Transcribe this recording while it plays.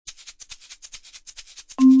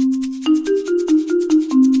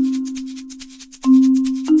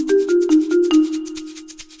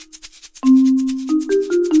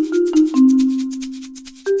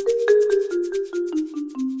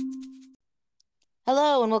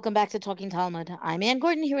Hello and welcome back to Talking Talmud. I'm Ann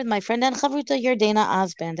Gordon here with my friend and chavruta Yardena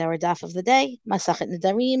Osband. Our daf of the day, Masachet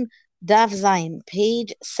Nedarim, daf Zayin,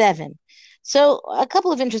 page 7. So a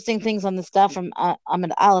couple of interesting things on this daf from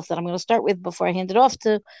Amud Aleph that I'm going to start with before I hand it off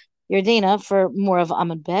to Yardena for more of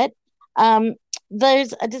Amud Bet.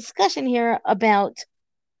 There's a discussion here about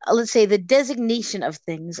let's say the designation of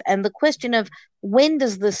things and the question of when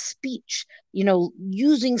does the speech,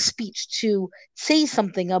 using speech to say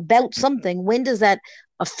something about something, when does that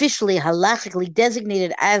officially halachically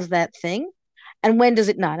designated as that thing, and when does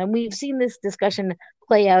it not? And we've seen this discussion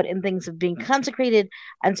play out in things of being consecrated.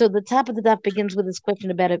 And so the top of the daf begins with this question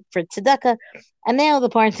about it for tzedakah. And now the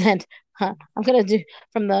part that I'm going to do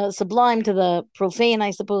from the sublime to the profane, I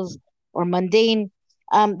suppose, or mundane.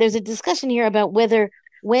 There's a discussion here about whether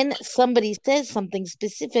when somebody says something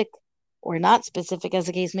specific or not specific, as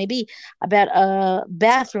the case may be, about a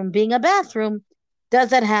bathroom being a bathroom,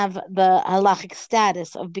 does that have the halachic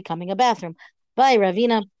status of becoming a bathroom? By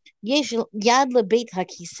Ravina, Yesh Yad LeBeit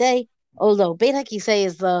HaKisei, although Beit HaKisei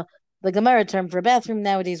is the Gemara term for a bathroom.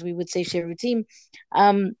 Nowadays we would say Sherutim,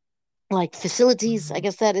 like facilities, I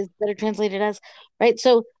guess that is better translated as, right?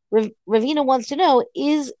 So Ravina wants to know,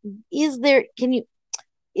 is there,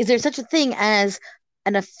 is there such a thing as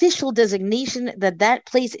an official designation that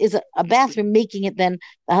place is a bathroom, making it then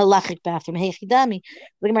the halachic bathroom? Hey, Chidami.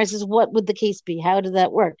 The Gemara says, what would the case be? How did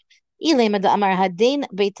that work? So let's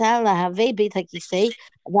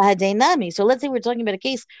say we're talking about a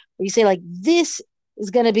case where you say, like, this is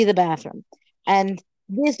going to be the bathroom. And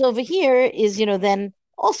this over here is, then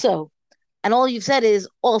also. And all you've said is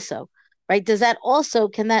also, right? Does that also,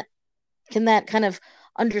 can that kind of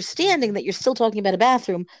understanding that you're still talking about a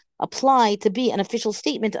bathroom apply to be an official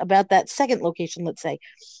statement about that second location, let's say?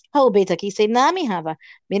 Say nami hava,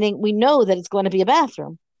 meaning we know that it's going to be a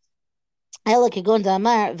bathroom. What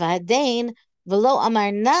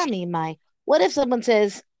if someone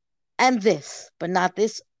says, and this, but not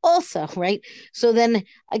this also, right? So then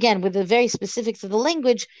again, with the very specifics of the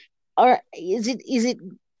language,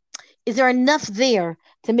 is there enough there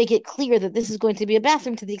to make it clear that this is going to be a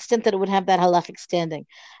bathroom to the extent that it would have that halachic standing?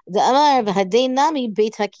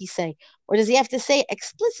 Or does he have to say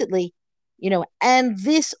explicitly, and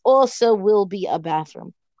this also will be a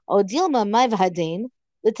bathroom? Or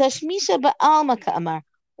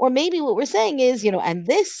maybe what we're saying is, and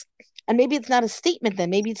this, and maybe it's not a statement then,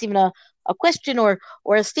 maybe it's even a question or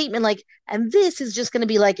a statement like, and this is just going to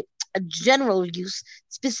be like a general use,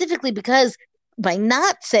 specifically because by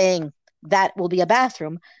not saying that will be a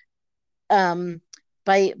bathroom, by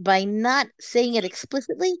not saying it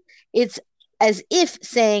explicitly, it's as if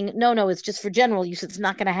saying no, it's just for general use. It's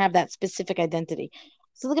not going to have that specific identity.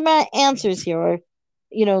 So the Gemara answers here, or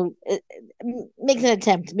makes an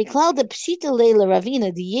attempt.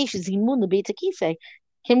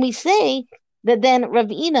 Can we say that then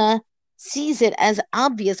Ravina sees it as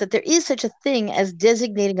obvious that there is such a thing as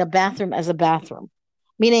designating a bathroom as a bathroom?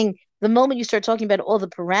 Meaning, the moment you start talking about all the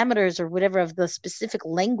parameters or whatever of the specific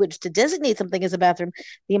language to designate something as a bathroom,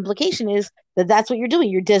 the implication is that that's what you're doing.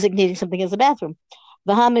 You're designating something as a bathroom.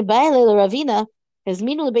 So then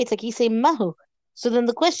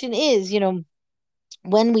the question is,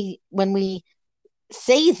 when we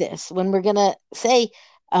say this, when we're gonna say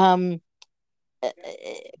that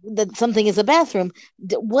something is a bathroom,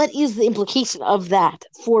 what is the implication of that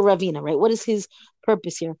for Ravina, right? What is his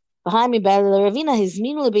purpose here? What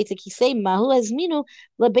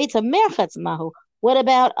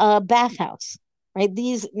about a bathhouse? Right?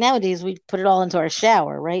 These nowadays we put it all into our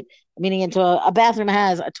shower, right? Meaning into a bathroom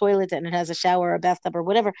has a toilet and it has a shower, a bathtub, or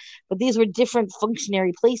whatever. But these were different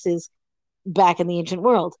functionary places back in the ancient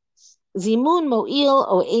world. Zimun mo'il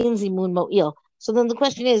o ein zimun mo'il. So then the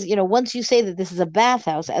question is, once you say that this is a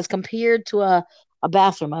bathhouse as compared to a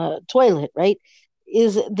bathroom, a toilet, right?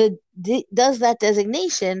 Does that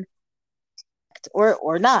designation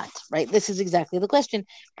or not, right? This is exactly the question.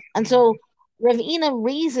 And so Ravina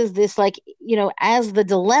raises this like, as the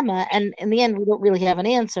dilemma, and in the end we don't really have an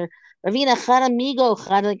answer. Ravina charamigo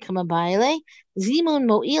kamabaile zimun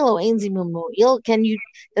mo'il o ein zimun mo'il.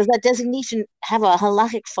 Does that designation have a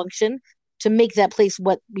halachic function to make that place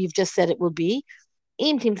what we've just said it will be?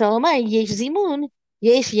 Im tim talomar yesh zimun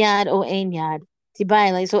yesh yad o ein yad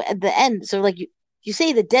tibaile. So at the end, so like you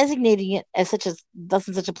say that designating it as such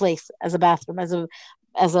a place, as a bathroom, as a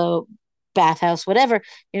bathhouse, whatever,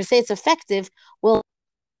 say it's effective. Well,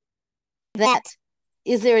 that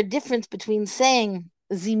is there a difference between saying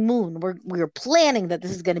zimun, we're planning that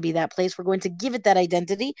this is going to be that place, we're going to give it that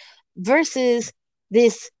identity, versus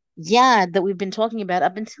this yad that we've been talking about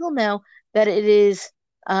up until now, that it is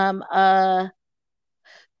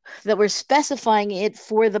that we're specifying it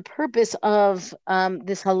for the purpose of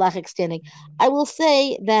this halachic standing. I will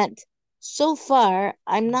say that so far,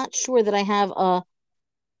 I'm not sure that I have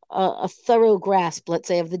a thorough grasp, let's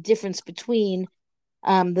say, of the difference between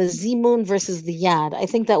the zimun versus the yad. I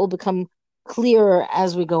think that will become clearer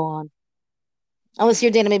as we go on. Unless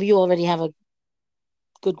you're Dana, maybe you already have a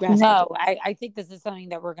good grasp of it. No, I think this is something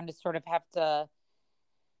that we're going to sort of have to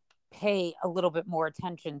pay a little bit more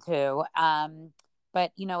attention to.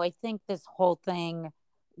 But, I think this whole thing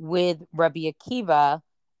with Rabbi Akiva,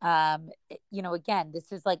 again,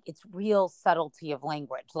 this is like, it's real subtlety of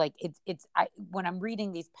language. Like when I'm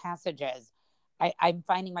reading these passages, I'm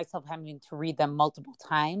finding myself having to read them multiple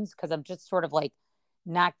times because I'm just sort of like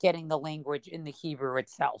not getting the language in the Hebrew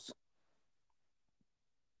itself.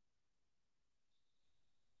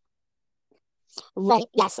 Right.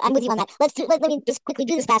 Yes, I'm with you on that. Let me just quickly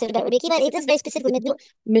do this passage about Rabbi Akiva. It is very specifically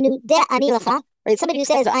menudeh ani lacha, right? Somebody who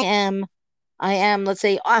says, I am, let's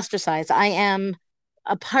say, ostracized. I am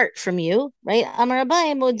apart from you, right? Amar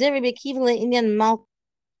Abaye modeh Rabbi Akiva le'inyan mal.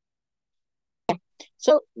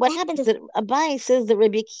 So what happens is that Abaye says that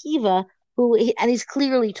Rabbi Akiva, and he's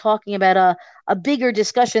clearly talking about a bigger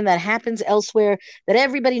discussion that happens elsewhere that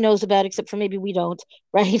everybody knows about, except for maybe we don't,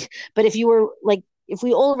 right? But if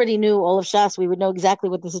we already knew all of Shas, we would know exactly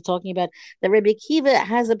what this is talking about. That Rabbi Akiva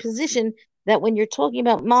has a position that when you're talking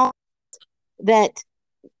about mal, that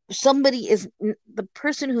somebody is the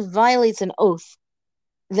person who violates an oath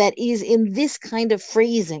that is in this kind of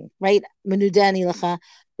phrasing, right? Menudeh ani lacha.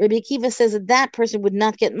 Rabbi Akiva says that person would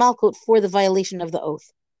not get malkut for the violation of the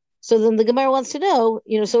oath. So then the Gemara wants to know,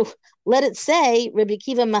 so let it say Rabbi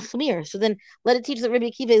Akiva machmir. So then let it teach that Rabbi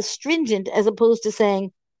Akiva is stringent as opposed to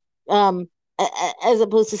saying,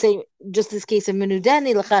 just this case of menudeh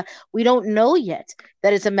ani lacha. We don't know yet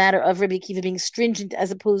that it's a matter of Rabbi Akiva being stringent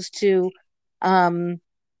as opposed to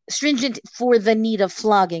stringent for the need of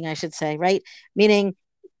flogging, I should say, right? Meaning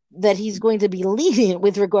that he's going to be lenient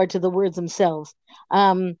with regard to the words themselves.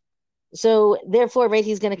 So therefore, right,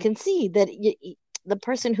 he's going to concede that the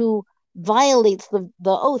person who violates the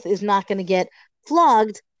oath is not going to get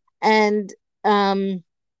flogged. And as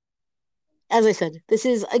I said, this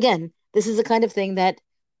is a kind of thing that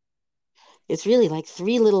it's really like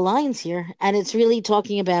 3 little lines here, and it's really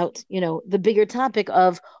talking about, the bigger topic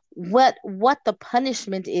of what the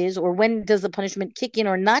punishment is, or when does the punishment kick in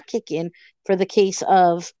or not kick in for the case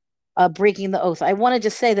of breaking the oath. I want to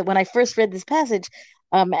just say that when I first read this passage,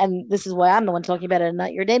 and this is why I'm the one talking about it and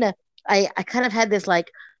not your Dana, I kind of had this, like,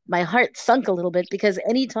 my heart sunk a little bit, because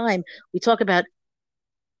anytime we talk about,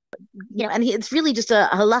 and it's really just a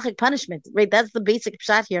halachic punishment, right? That's the basic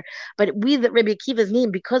shot here. But that Rabbi Akiva's name,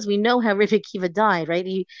 because we know how Rabbi Akiva died, right?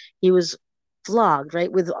 He was flogged,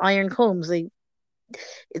 right, with iron combs.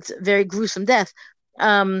 It's a very gruesome death.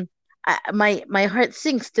 My heart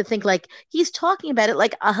sinks to think, like, he's talking about it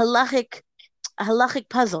like a halachic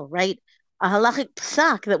puzzle, right? A halachic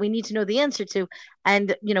psak that we need to know the answer to,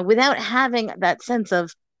 and without having that sense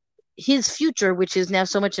of his future, which is now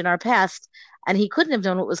so much in our past, and he couldn't have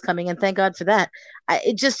known what was coming, and thank God for that.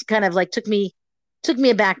 It just kind of like took me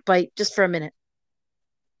aback by just for a minute.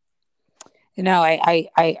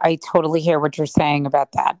 I totally hear what you're saying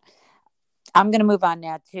about that. I'm going to move on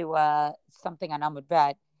now to something on Amud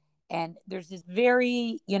Bet. And there's this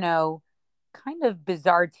very, kind of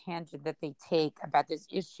bizarre tangent that they take about this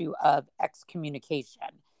issue of excommunication.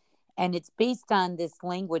 And it's based on this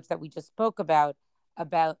language that we just spoke about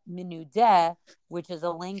menudeh, which is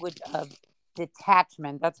a language of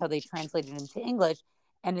detachment. That's how they translate it into English.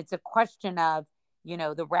 And it's a question of,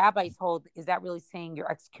 the rabbis hold, is that really saying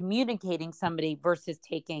you're excommunicating somebody versus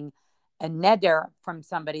taking a neder from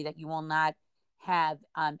somebody that you will not have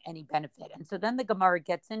any benefit? And so then the Gemara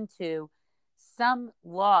gets into some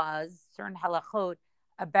laws, certain halachot,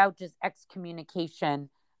 about just excommunication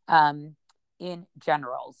in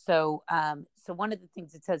general. So one of the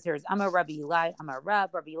things it says here is, Amar Rabbi Eli, Amar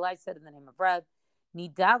Rab. Rabbi Eli said in the name of Rab,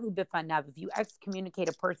 Nidalu b'fanav, if you excommunicate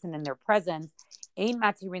a person in their presence, ein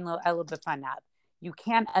matirin lo elo b'fanav, you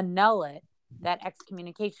can't annul it, that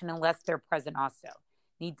excommunication, unless they're present also.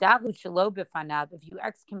 Nidalu shelo b'fanav, if you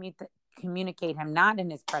excommunicate him not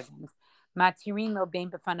in his presence, matirin lo bein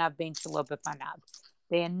b'fanav bein shelo b'fanav,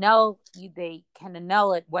 they can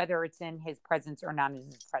annul it whether it's in his presence or not in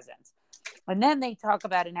his presence. And then they talk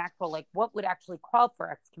about an actual, like, what would actually call for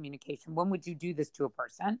excommunication? When would you do this to a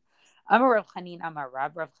person? Amar Rav Chanin Amar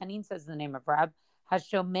Rab. Rav Chanin says in the name of Rab,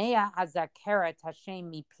 Hashomea hazakeret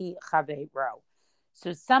Hashem mipi chaveiro.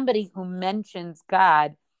 So somebody who mentions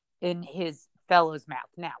God in his fellow's mouth.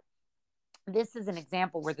 Now, this is an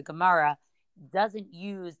example where the Gemara doesn't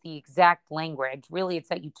use the exact language. Really, it's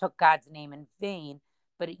that you took God's name in vain,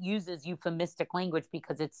 but it uses euphemistic language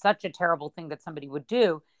because it's such a terrible thing that somebody would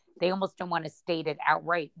do. They almost don't want to state it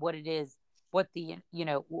outright what it is, what the,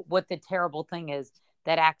 what the terrible thing is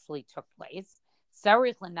that actually took place.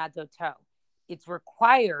 Sarich lenadoto. It's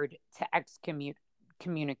required to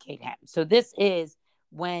excommunicate him. So this is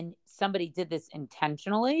when somebody did this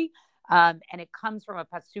intentionally. And it comes from a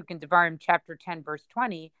pasuk in Devarim chapter 10, verse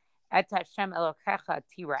 20. Et Hashem Elokecha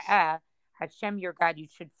tira'eh. Hashem, your God, you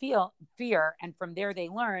should fear. And from there, they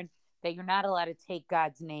learn that you're not allowed to take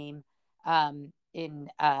God's name in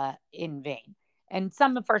vain. And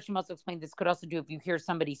some of Farshim also explain this could also do if you hear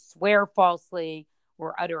somebody swear falsely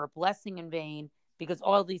or utter a blessing in vain, because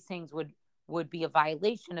all these things would be a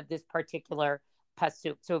violation of this particular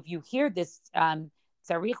pasuk. So if you hear this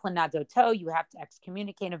tzarich lenadoto, you have to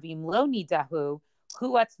excommunicate avim lo nidahu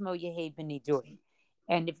hu atzmo yehed b'nidui.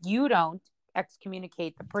 And if you don't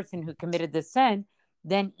excommunicate the person who committed the sin,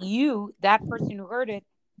 then that person who heard it,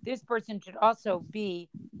 this person should also be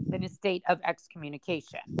in a state of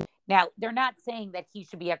excommunication. Now, they're not saying that he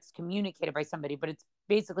should be excommunicated by somebody, but it's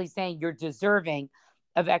basically saying you're deserving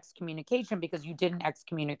of excommunication because you didn't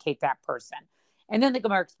excommunicate that person. And then the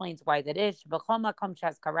Gemara explains why that is.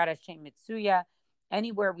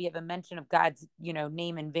 Anywhere we have a mention of God's,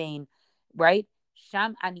 name in vain, right?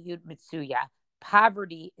 Sham aniyut mitsuya.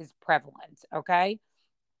 Poverty is prevalent. Okay.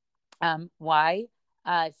 Why?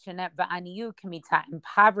 Shenet va'aniyu kamita. And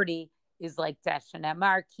poverty is like that.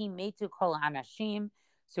 Shenemar ki metu kol anashim.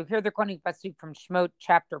 So here they're quoting pasuk from Shemot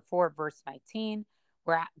chapter 4, verse 19,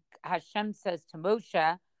 where Hashem says to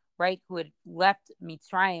Moshe, right, who had left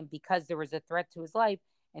Mitzrayim because there was a threat to his life,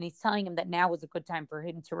 and he's telling him that now was a good time for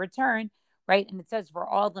him to return, right? And it says for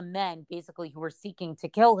all the men basically who were seeking to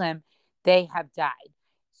kill him, they have died.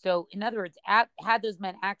 So in other words, had those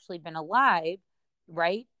men actually been alive,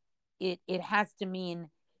 right, it has to mean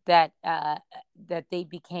that that they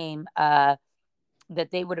became that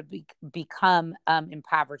they would have become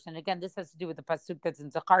impoverished. And again, this has to do with the pasuk that's in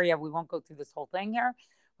Zechariah. We won't go through this whole thing here,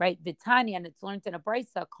 right? Vitanya, and it's learned in a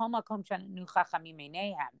brisa,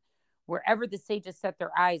 wherever the sages set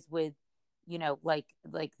their eyes with,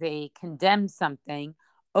 like they condemn something,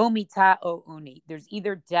 omita o uni. There's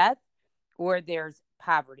either death or there's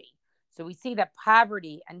poverty. So we see that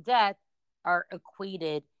poverty and death are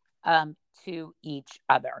equated to each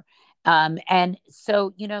other. And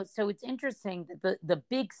so, so it's interesting that the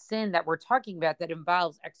big sin that we're talking about that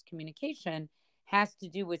involves excommunication has to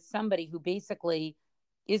do with somebody who basically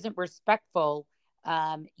isn't respectful,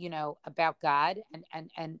 about God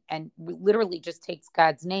and literally just takes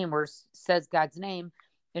God's name or says God's name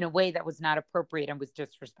in a way that was not appropriate and was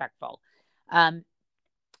disrespectful. And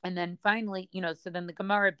then finally, so then the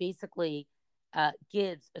Gemara basically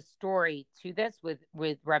gives a story to this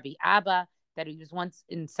with Rabbi Abba, that he was once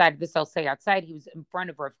inside, this I'll say outside, he was in front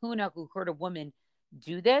of Rav Huna, who heard a woman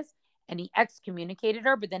do this, and he excommunicated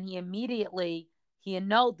her, but then he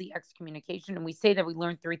annulled the excommunication. And we say that we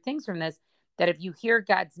learned 3 things from this, that if you hear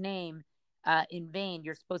God's name in vain,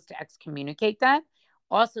 you're supposed to excommunicate that.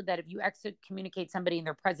 Also, that if you excommunicate somebody in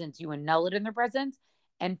their presence, you annul it in their presence.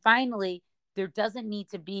 And finally, there doesn't need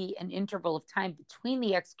to be an interval of time between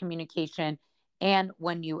the excommunication and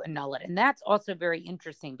when you annul it. And that's also very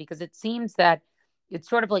interesting because it seems that it's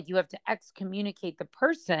sort of like you have to excommunicate the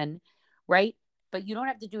person, right? But you don't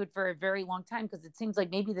have to do it for a very long time because it seems like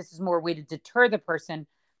maybe this is more a way to deter the person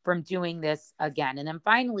from doing this again. And then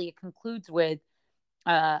finally, it concludes with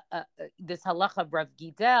this halacha of Rav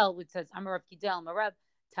Gidel, which says, Amar Rav Gidel, Marav,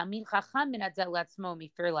 Talmid Chacham min adzel latzmo,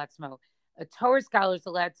 mifir latzmo. A Torah scholar is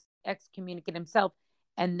allowed to excommunicate himself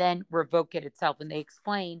and then revoke it itself. And they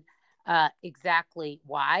explain exactly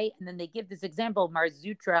why. And then they give this example, Mar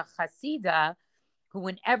Zutra Chasida, who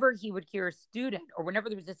whenever he would hear a student, or whenever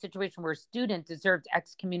there was a situation where a student deserved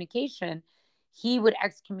excommunication, he would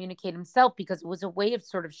excommunicate himself because it was a way of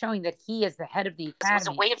sort of showing that he is the head of the academy. It was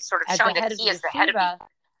a way of sort of showing that he is the head of the...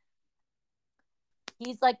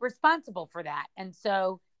 He's like responsible for that. And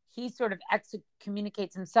so he sort of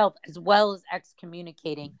excommunicates himself as well as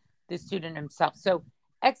excommunicating the student himself. So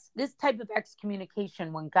this type of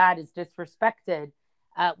excommunication when God is disrespected,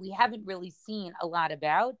 we haven't really seen a lot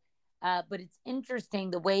about. But it's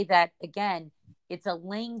interesting the way that, again, it's a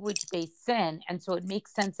language-based sin. And so it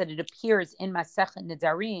makes sense that it appears in Masechet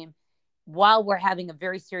Nedarim while we're having a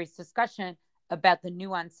very serious discussion about the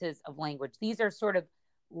nuances of language. These are sort of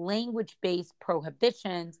language-based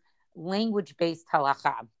prohibitions, language-based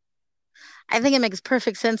halacha. I think it makes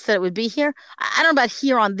perfect sense that it would be here. I don't know about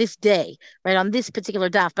here on this day, right, on this particular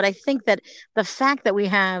daf, but I think that the fact that we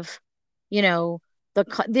have,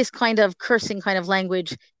 this kind of cursing kind of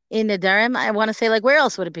language in Nedarim. I want to say, like, where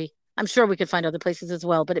else would it be? I'm sure we could find other places as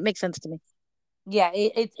well, but it makes sense to me. Yeah,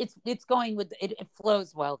 it's going with it. It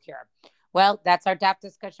flows well here. Well, that's our DAF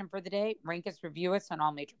discussion for the day. Rank us, review us on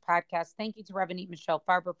all major podcasts. Thank you to Rabbanit Michelle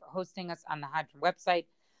Farber for hosting us on the Hadran website.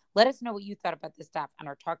 Let us know what you thought about this DAF on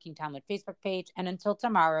our Talking Talmud Facebook page. And until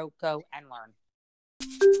tomorrow, go and learn.